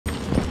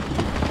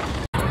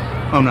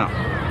Oh no.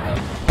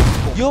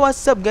 Yo,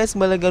 what's up guys,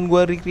 kembali dengan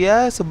gue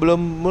Rikria. Sebelum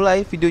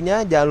mulai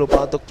videonya, jangan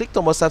lupa untuk klik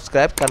tombol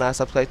subscribe, karena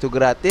subscribe itu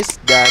gratis.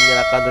 Dan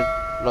nyalakan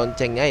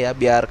loncengnya ya,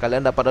 biar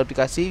kalian dapat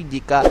notifikasi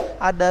jika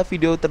ada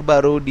video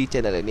terbaru di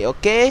channel ini.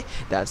 Oke,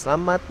 dan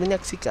selamat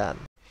menyaksikan.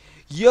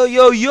 Yo,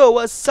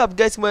 what's up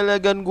guys,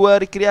 kembali dengan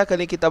gue Rikria.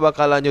 Kali ini kita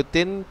bakal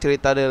lanjutin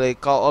cerita dari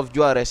Call of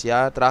JUAREZ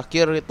ya.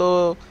 Terakhir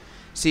itu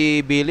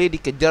si Billy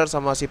dikejar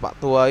sama si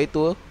Pak Tua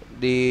itu,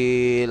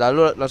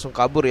 lalu langsung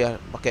kabur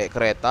ya pakai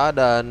kereta.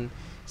 Dan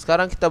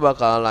sekarang kita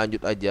bakal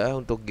lanjut aja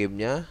untuk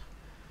gamenya.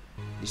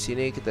 Di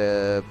sini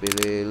kita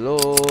pilih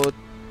load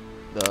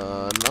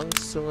dan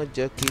langsung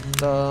aja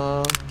kita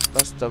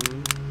custom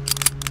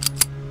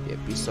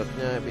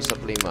episode-nya,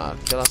 episode 5.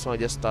 Kita langsung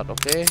aja start,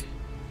 oke?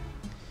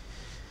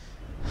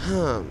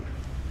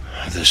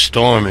 The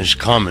storm is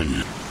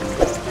coming.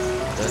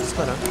 Dan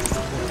sekarang kita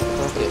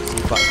pakai si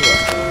Pak Tua.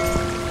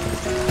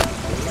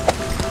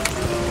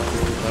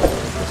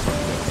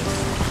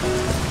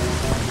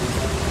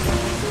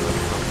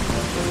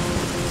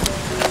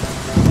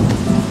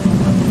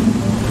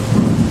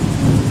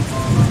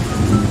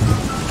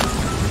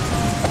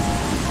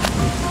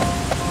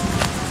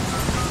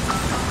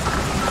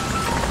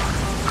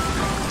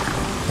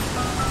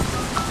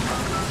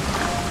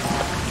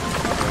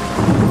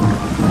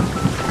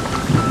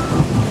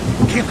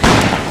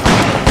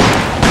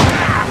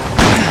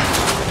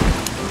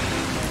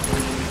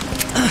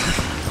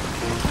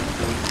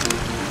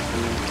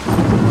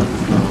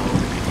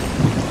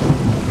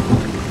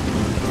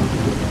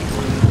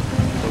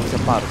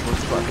 Parkour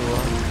Pak Tua.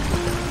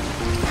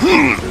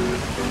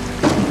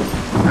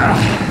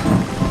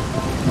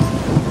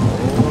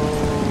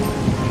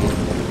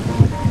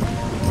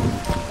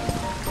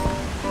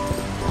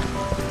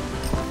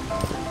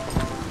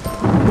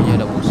 Kayaknya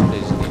ada musuh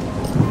dari sini.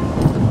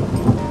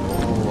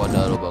 Oh,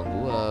 ada lubang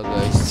gua,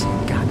 guys.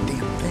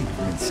 Goddamn thing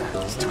inside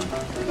this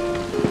tunnel.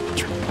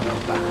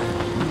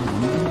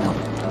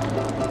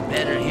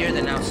 Better here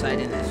than outside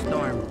in the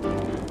storm.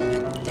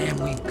 Damn,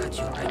 we cut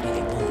you right where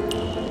they won't.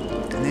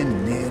 And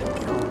then Ned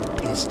get all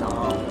pissed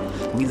off.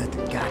 We let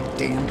the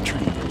goddamn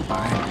train go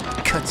by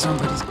and cut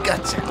somebody's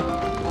guts out.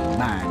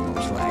 Mine,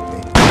 most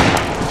likely.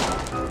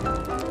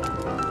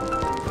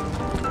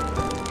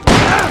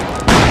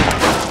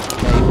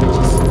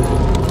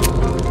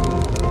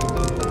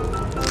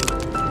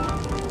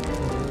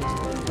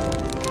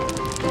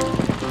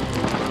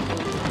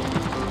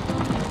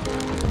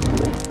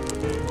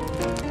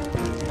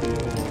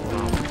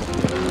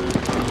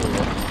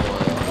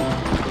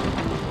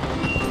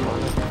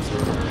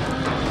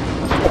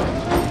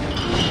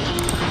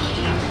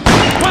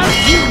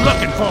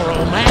 Looking for,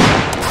 old man?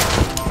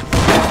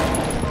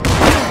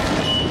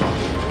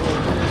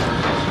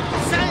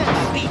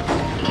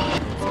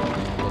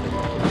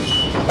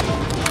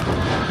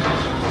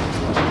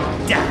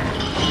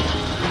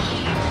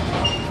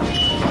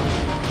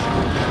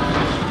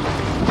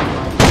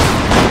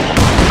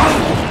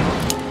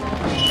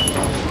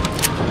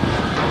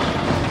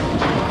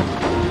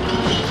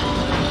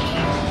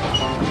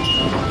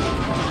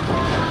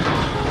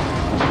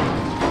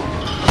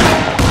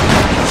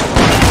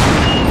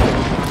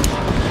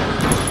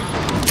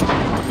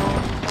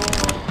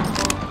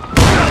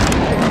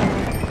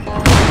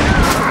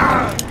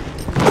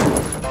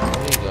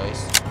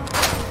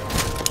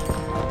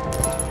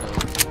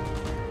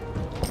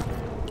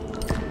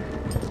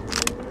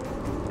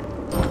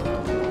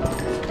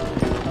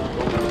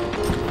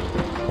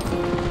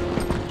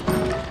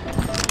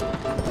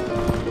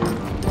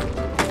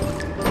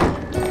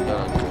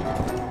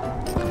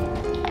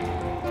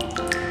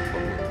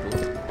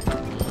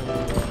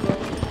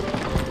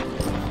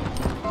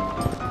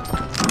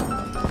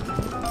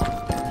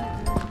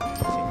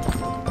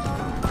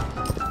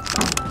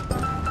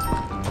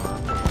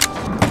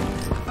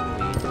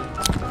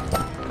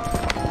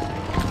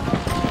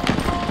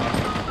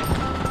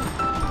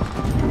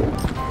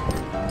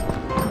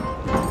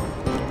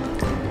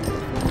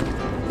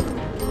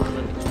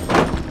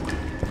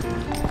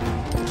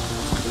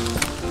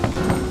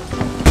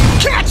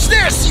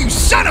 You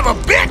son of a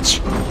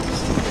bitch!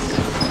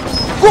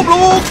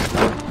 Goblok!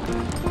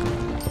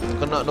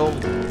 Kena dong.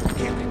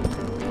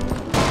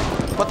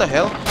 What the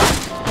hell?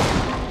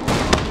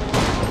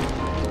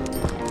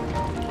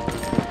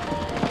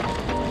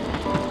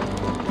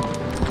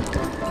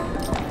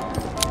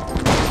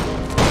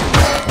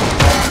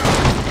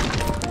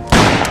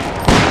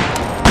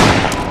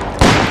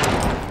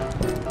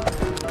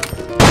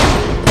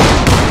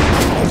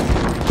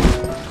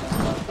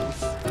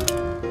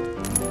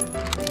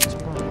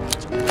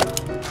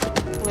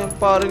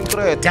 Lemparin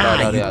kereta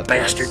dari atas.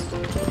 Bastard.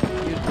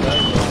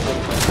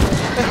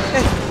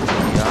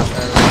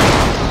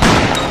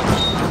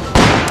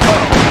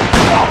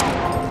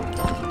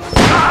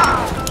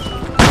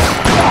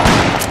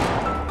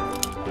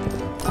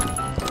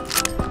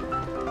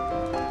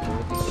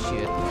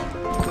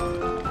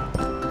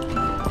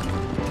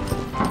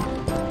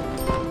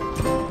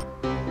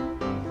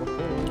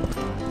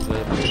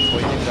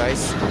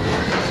 Guys.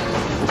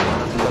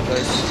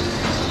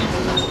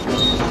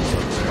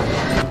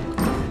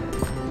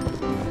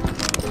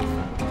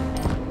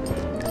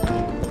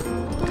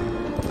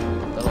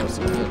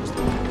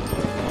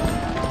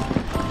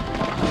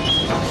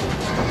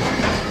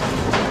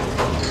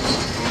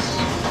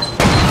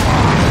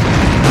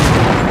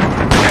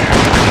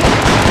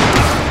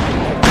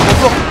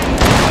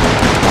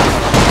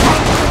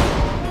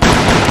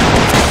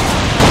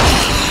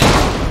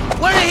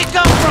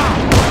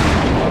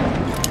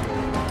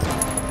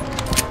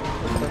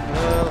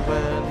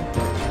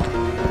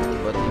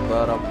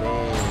 barang nih.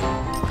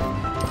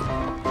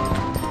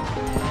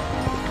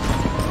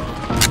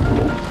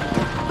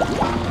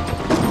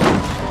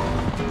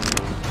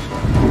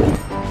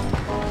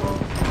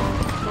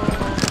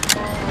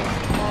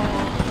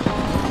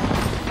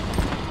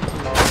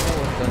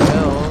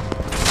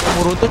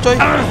 Muruh tuh coy.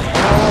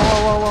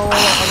 Wow.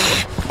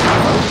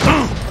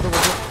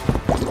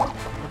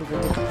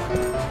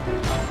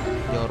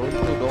 Ya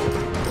runtuh dong.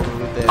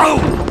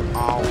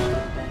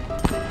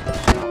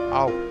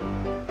 Ow.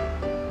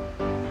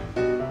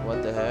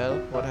 What the hell?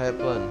 What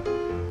happened?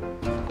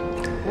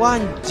 Wah,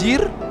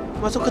 anjir,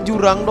 masuk ke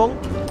jurang dong.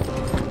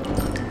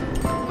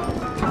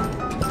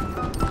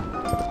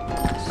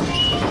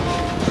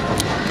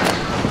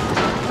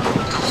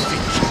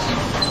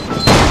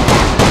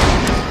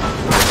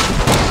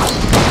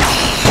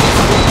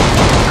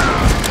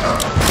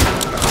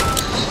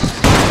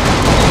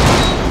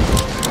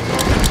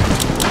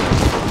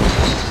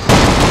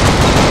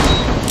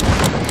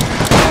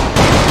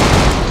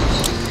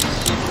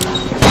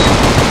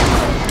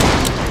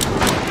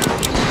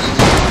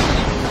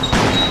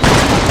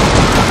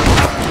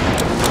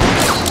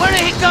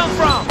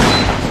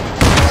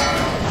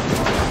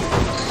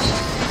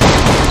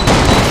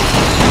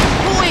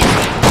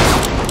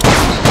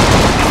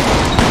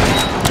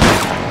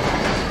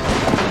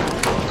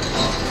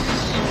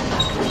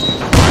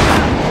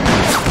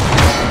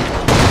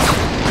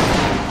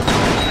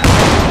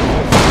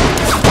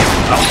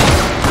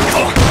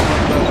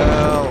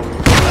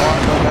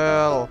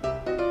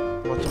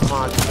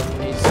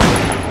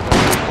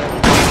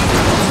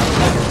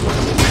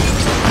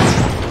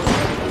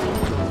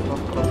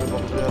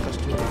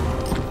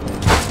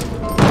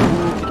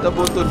 Kita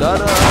butuh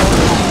darah.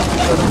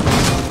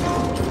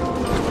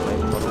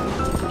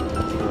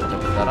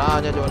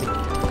 Darahnya coba nih.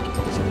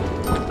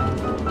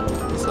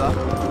 Bisa.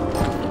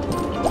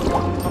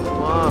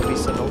 Wah,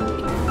 bisa dong.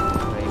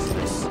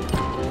 Nice.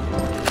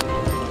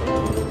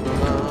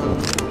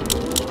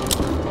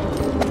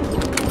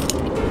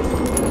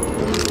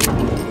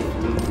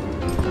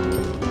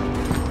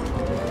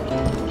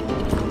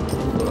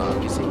 Itu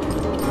lagi sih.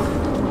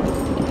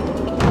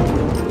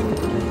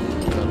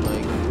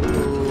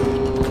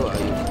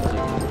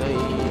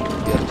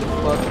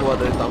 Keluar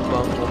dari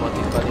tambang,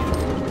 mematikan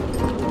ini.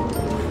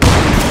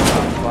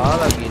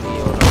 Apa lagi nih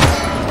orang?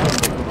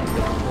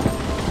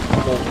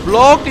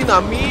 Goblok,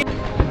 dinamit.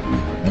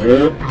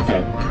 Bener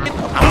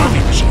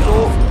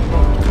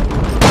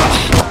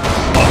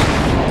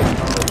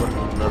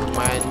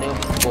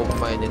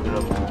mainnya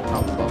dalam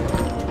tambang.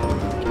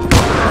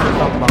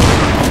 Tambang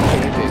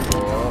ini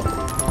bego.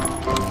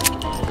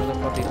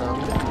 Kenapa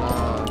dinamit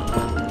lah?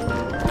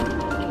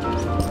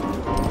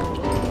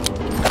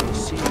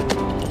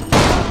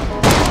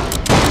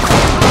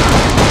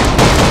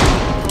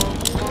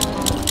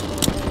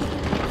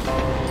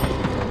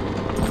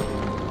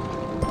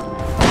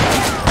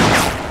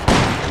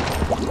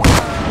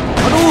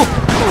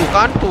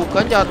 Tuh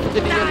kan jatuh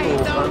jadinya tuh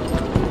kan.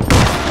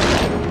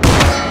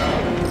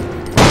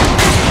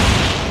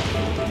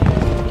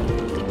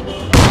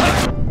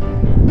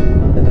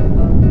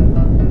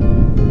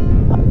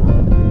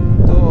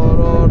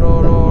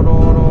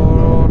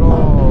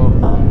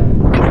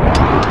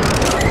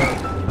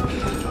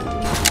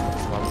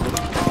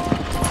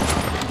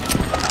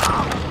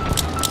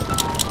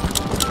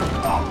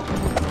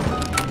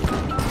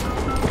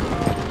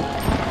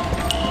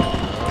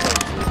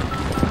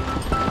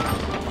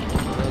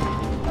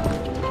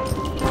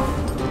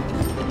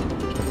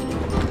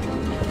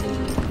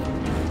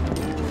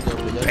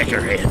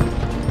 Peckerhead.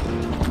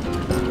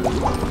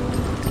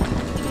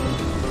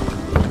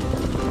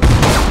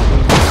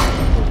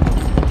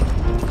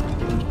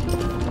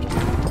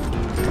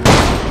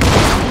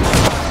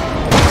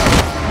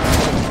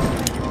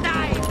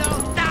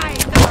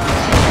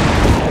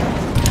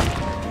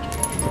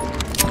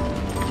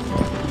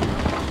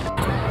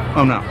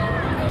 Oh no.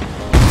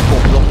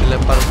 Goblok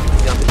dilempar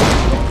yang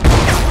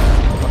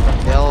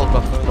hell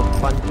belakang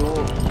depan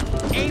cuy.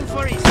 Aim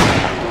for his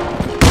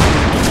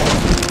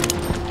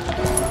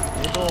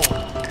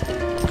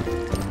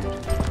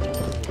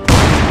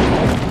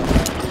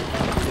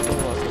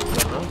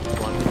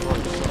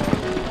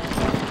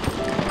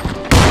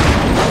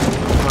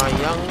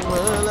melayang.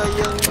 Mana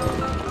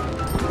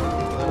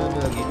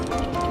ada lagi?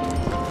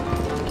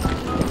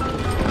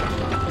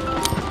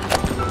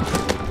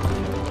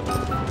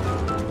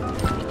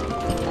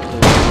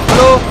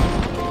 Halo.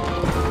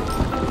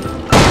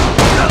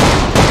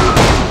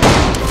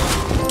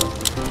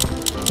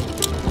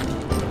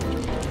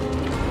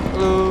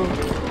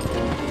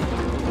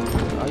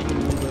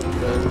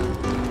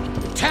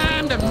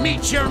 Time to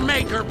meet your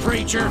maker,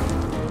 preacher.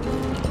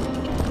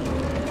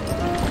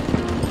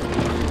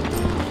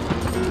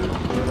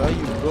 Where are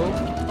you, bro?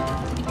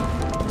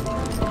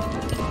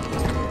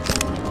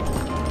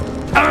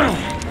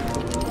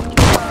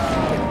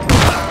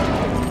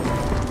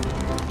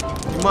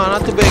 Gimana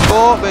tuh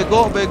bego.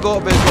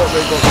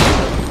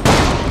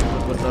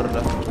 Bener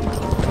dah.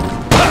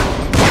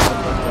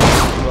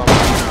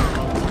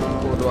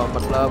 Bodo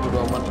amat lah.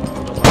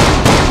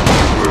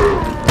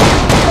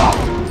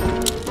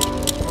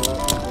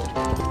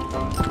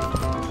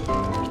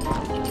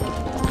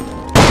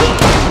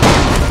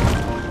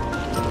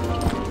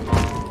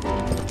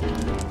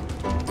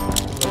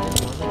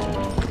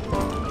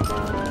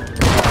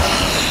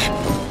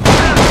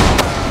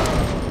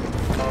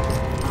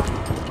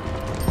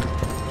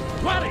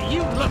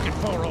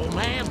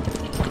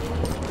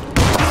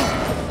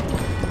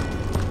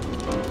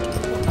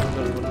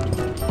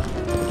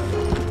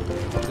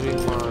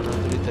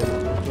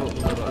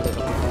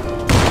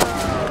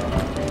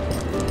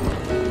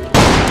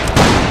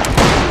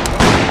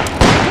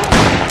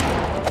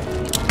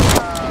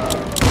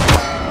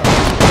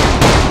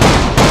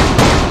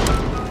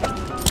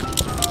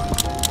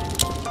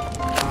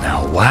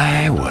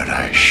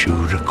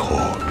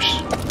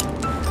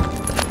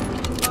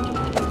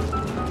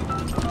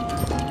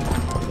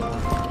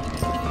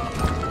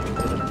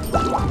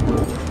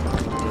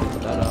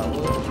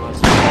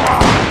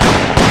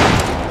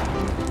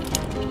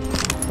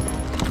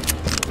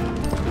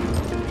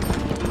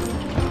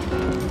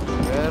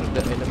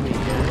 ada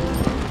enemy-nya.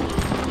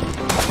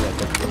 Ada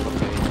dia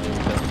pakai ini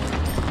juga.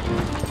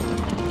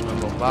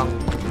 Nah, Bang.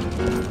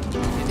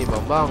 Ini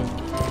Bang.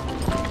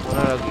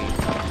 Mana lagi?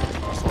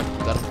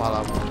 Shotgun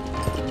palamu.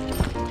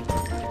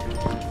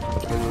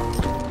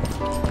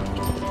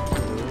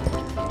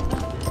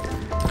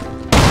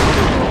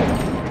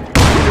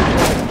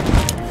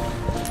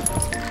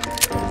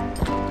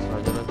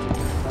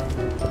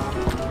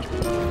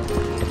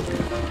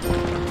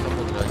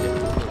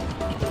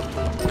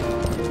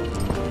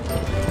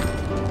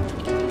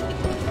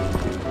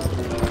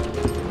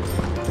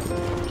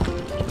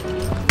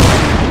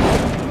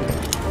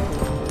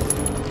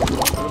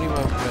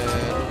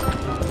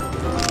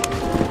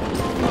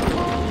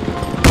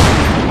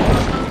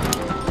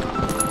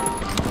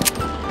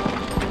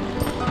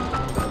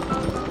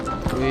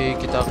 Wih,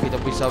 kita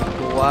bisa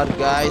keluar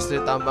guys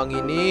dari tambang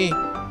ini.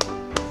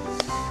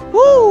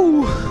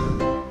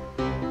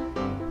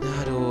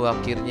 Aduh,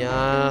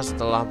 akhirnya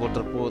setelah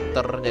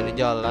puter-puter jadi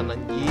jalan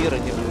anjir.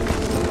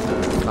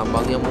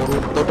 Tambangnya mau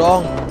runtuh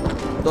dong.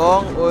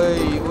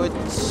 Woi,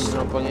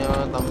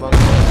 nampaknya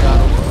tambangnya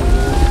jarum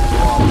dulu.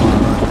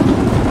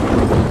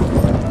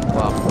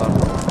 Wah, parah.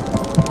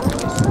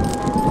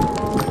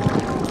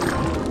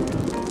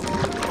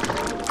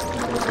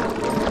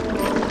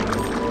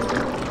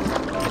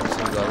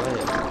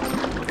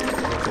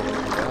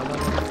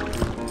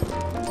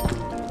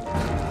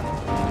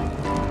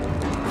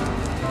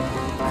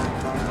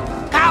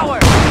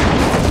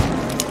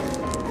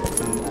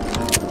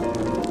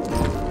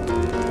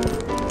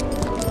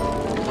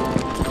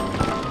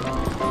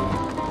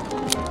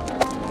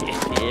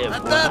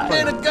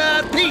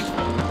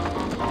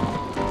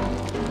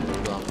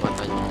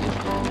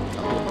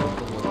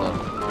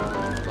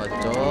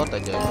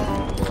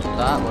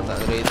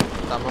 Botak dari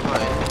pertama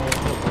main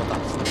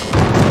botak.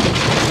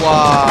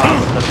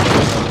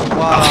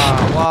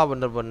 Wah,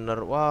 bener-bener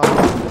what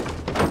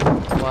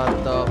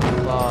the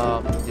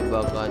fuck,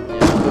 jebakannya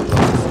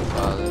bagus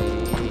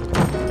sekali.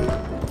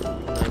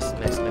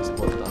 Nice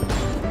botak.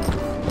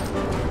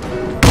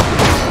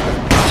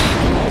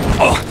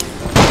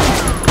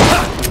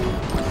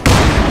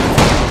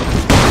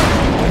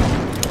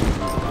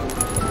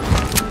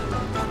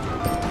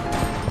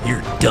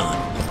 You're done.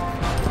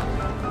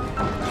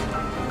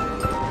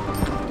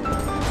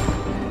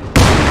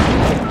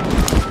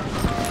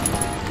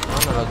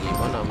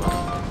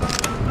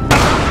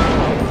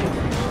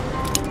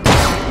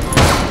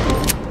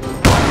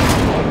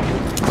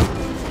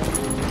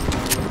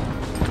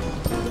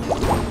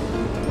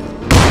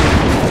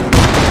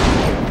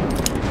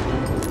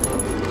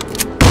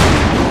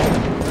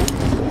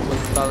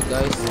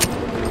 Guys,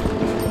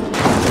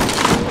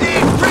 Hey,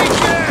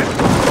 preacher!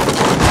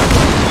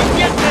 You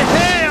get to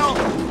hell!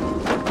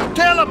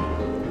 Tell him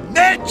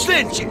Ned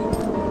sent you!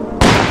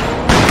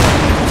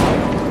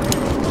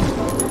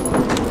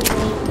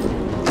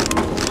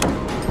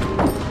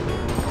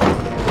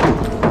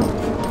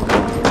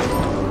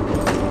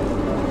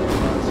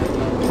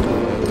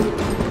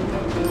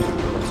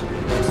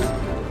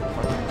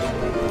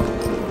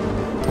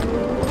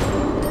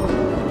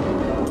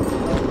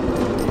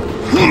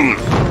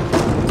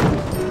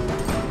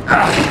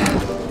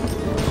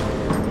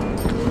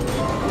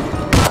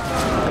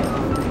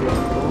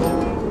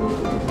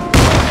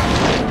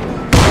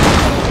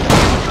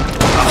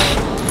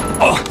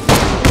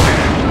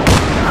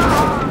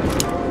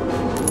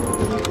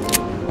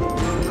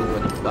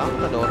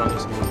 Ada orang di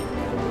sini.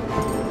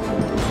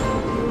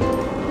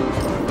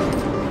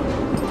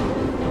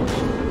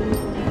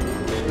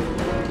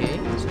 Oke,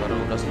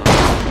 sekarang udah selamat.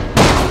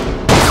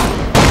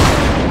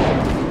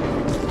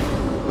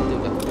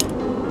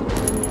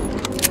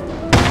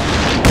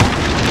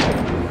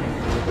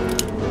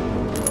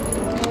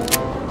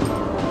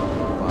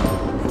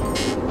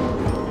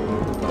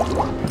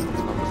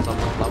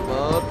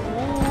 Selamat.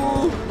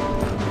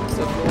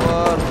 Bisa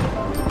keluar.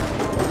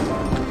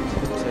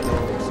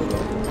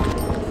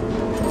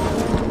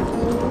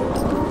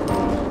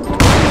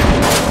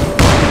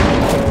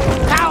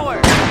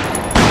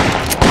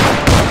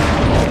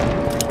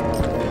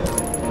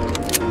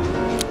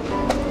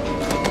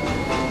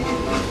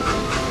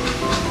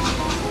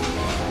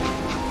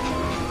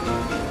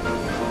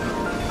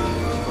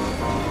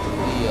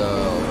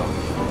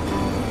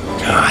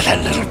 God, that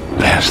little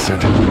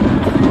bastard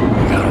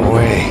got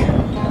away.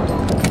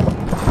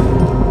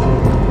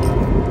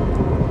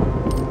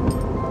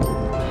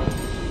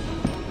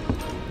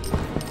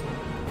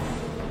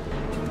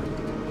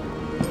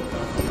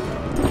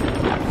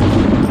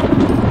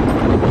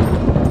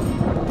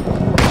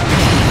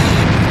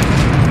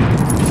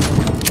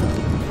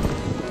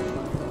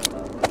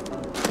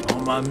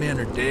 All my men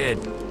are dead.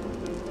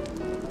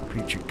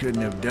 Preacher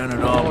couldn't have done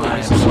it all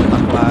by himself.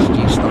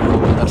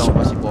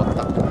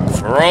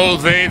 For all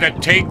they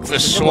that take the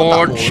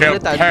sword shall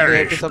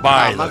perish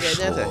by the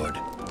sword.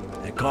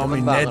 They call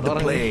me Ned the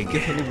Plague,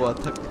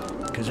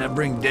 because I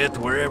bring death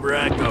wherever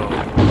I go.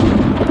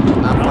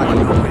 All I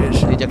know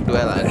is, who the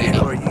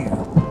hell are you?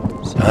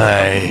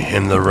 I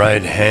am the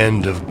right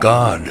hand of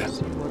God.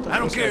 I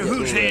don't care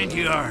whose hand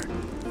you are.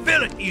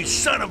 Fill it, you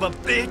son of a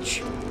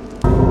bitch.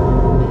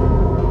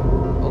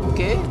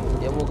 Oke,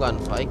 dia mau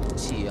gunfight,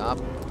 siap.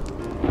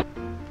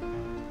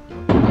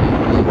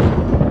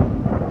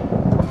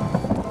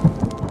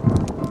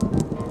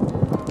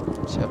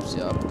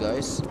 Siap-siap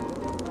guys.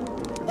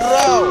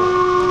 Bro.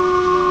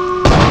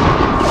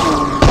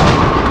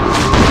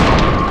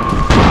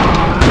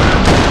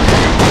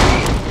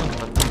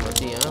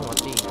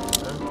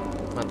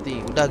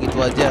 Mati. Udah gitu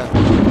aja.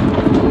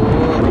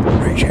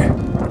 Ranger.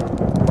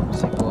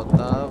 Si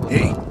kota.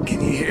 Hey, can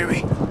you hear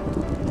me?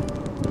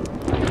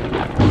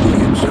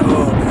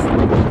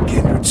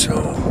 Kindred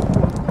soul.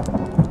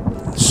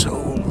 The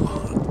soul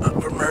of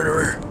a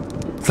murderer.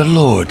 The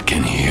Lord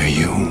can hear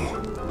you.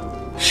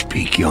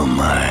 Speak your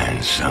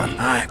mind, son.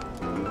 The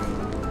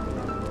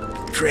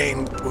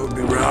train will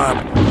be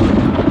robbed.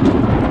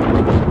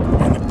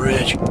 On the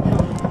bridge.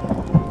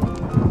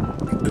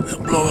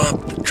 They'll blow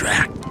up the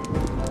track.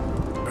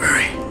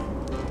 Hurry.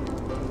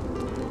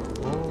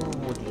 Oh,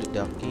 mau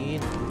diledakin.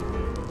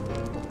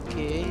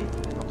 Oke,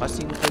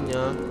 makasih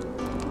infonya.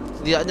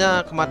 Setidaknya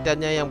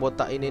kematiannya yang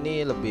botak ini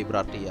nih lebih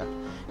berarti ya.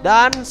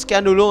 Dan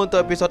sekian dulu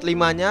untuk episode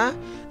 5-nya.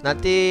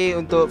 Nanti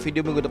untuk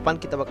video minggu depan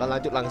kita bakal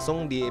lanjut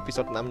langsung di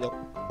episode 6-nya.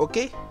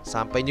 Oke,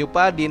 sampai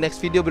jumpa di next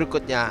video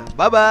berikutnya.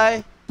 Bye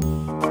bye.